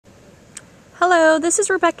Hello, this is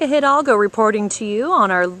Rebecca Hidalgo reporting to you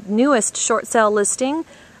on our newest short sale listing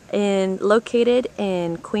located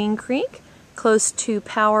in Queen Creek, close to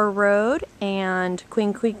Power Road and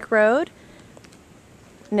Queen Creek Road.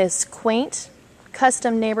 In this quaint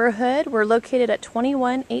custom neighborhood, we're located at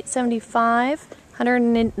 21875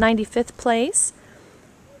 195th Place.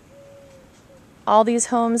 All these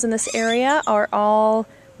homes in this area are all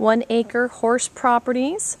 1 acre horse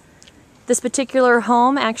properties. This particular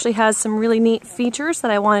home actually has some really neat features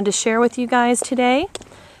that I wanted to share with you guys today.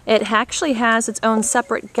 It actually has its own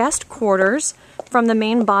separate guest quarters from the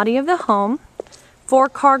main body of the home,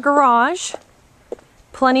 4-car garage,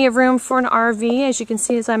 plenty of room for an RV, as you can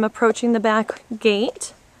see as I'm approaching the back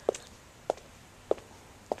gate.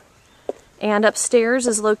 And upstairs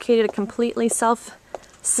is located a completely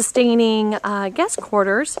self-sustaining guest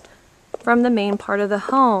quarters from the main part of the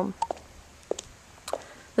home.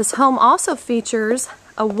 This home also features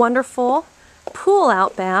a wonderful pool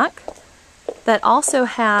out back that also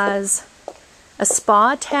has a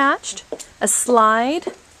spa attached, a slide,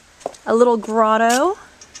 a little grotto.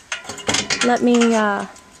 Let me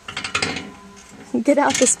get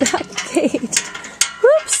out this back gate.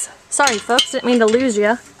 Whoops! Sorry folks, didn't mean to lose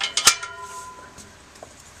you.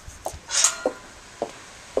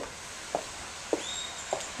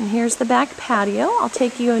 And here's the back patio. I'll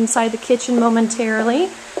take you inside the kitchen momentarily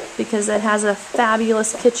because it has a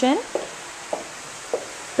fabulous kitchen,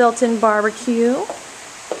 built-in barbecue.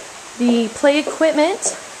 The play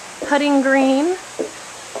equipment, putting green,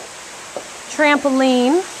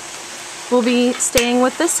 trampoline will be staying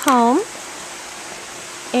with this home.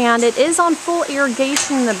 And it is on full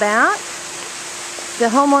irrigation in the back. The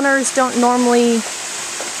homeowners don't normally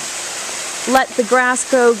let the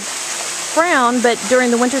grass go brown, but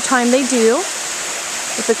during the winter time they do,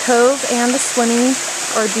 with the cove and the swimming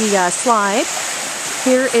or the slide.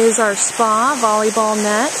 Here is our spa, volleyball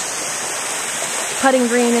net, putting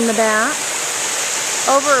green in the back,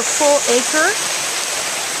 over a full acre.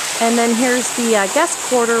 And then here's the guest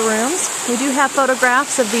quarter rooms. We do have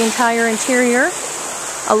photographs of the entire interior,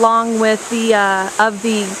 along with the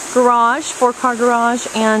garage, 4-car garage,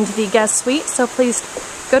 and the guest suite. So please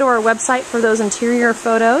go to our website for those interior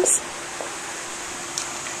photos.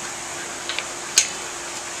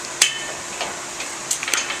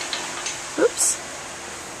 Oops.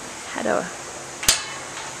 Had a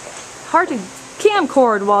hard to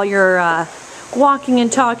camcord while you're walking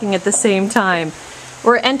and talking at the same time.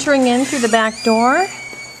 We're entering in through the back door,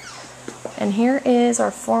 and here is our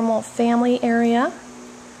formal family area.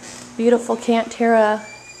 Beautiful Cantera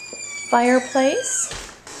fireplace.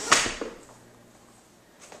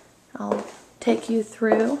 I'll take you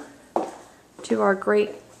through to our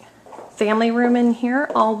great family room in here,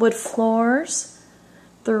 all wood floors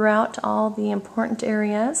throughout all the important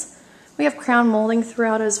areas. We have crown molding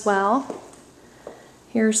throughout as well.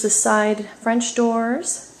 Here's the side French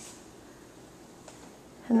doors,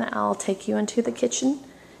 and I'll take you into the kitchen,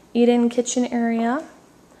 eat-in kitchen area.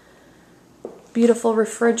 Beautiful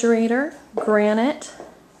refrigerator, granite.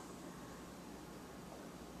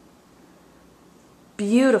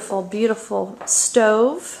 Beautiful, beautiful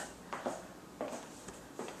stove.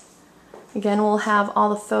 Again, we'll have all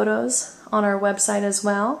the photos on our website as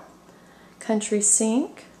well. Country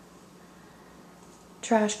sink,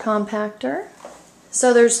 trash compactor.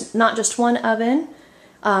 So there's not just one oven,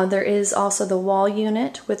 there is also the wall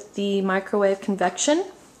unit with the microwave convection,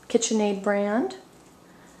 KitchenAid brand.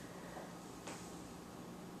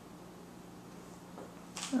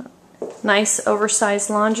 Nice oversized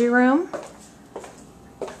laundry room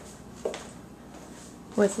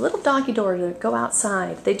with a little doggy door to go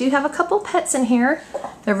outside. They do have a couple pets in here.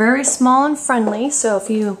 They're very small and friendly, so if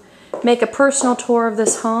you make a personal tour of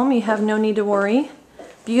this home, you have no need to worry.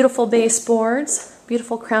 Beautiful baseboards,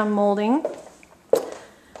 beautiful crown molding.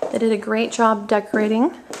 They did a great job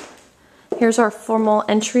decorating. Here's our formal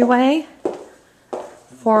entryway,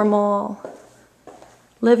 formal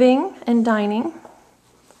living and dining.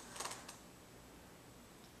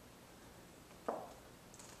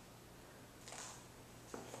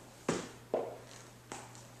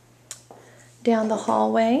 Down the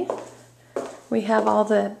hallway, we have all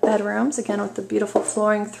the bedrooms, again with the beautiful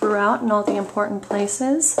flooring throughout and all the important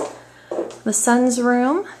places. The son's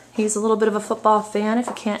room, he's a little bit of a football fan if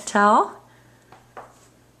you can't tell.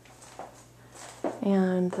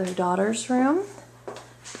 And their daughter's room,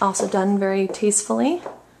 also done very tastefully.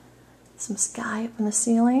 Some sky up in the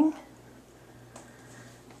ceiling.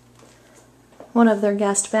 One of their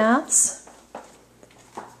guest baths.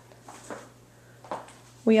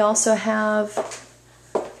 We also have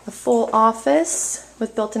a full office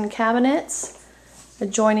with built-in cabinets,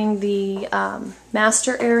 adjoining the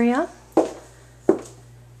master area.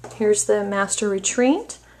 Here's the master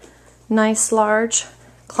retreat. Nice large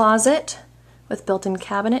closet with built-in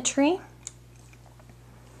cabinetry.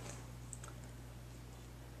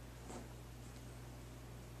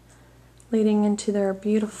 Leading into their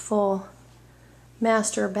beautiful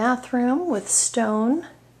master bathroom with stone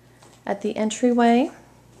at the entryway.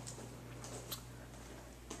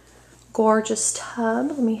 Gorgeous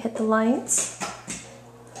tub. Let me hit the lights.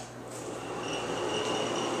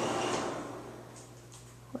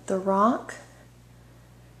 With the rock,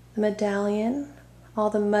 the medallion, all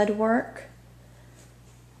the mud work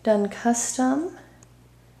done custom.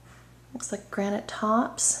 Looks like granite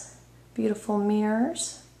tops, beautiful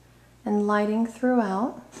mirrors, and lighting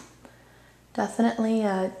throughout. Definitely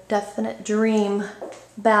a definite dream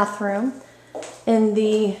bathroom. In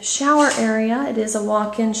the shower area, it is a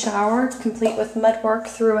walk-in shower, complete with mud work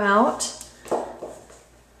throughout.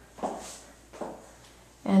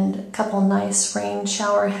 And a couple nice rain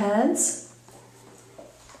shower heads.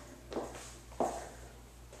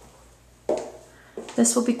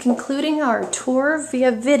 This will be concluding our tour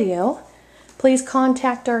via video. Please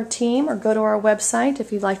contact our team or go to our website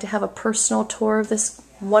if you'd like to have a personal tour of this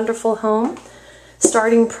wonderful home.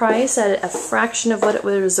 Starting price at a fraction of what it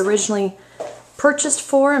was originally purchased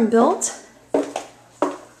for and built.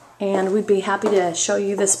 And we'd be happy to show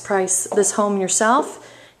you this home yourself,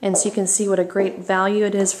 and so you can see what a great value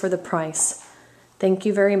it is for the price. Thank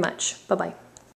you very much. Bye-bye.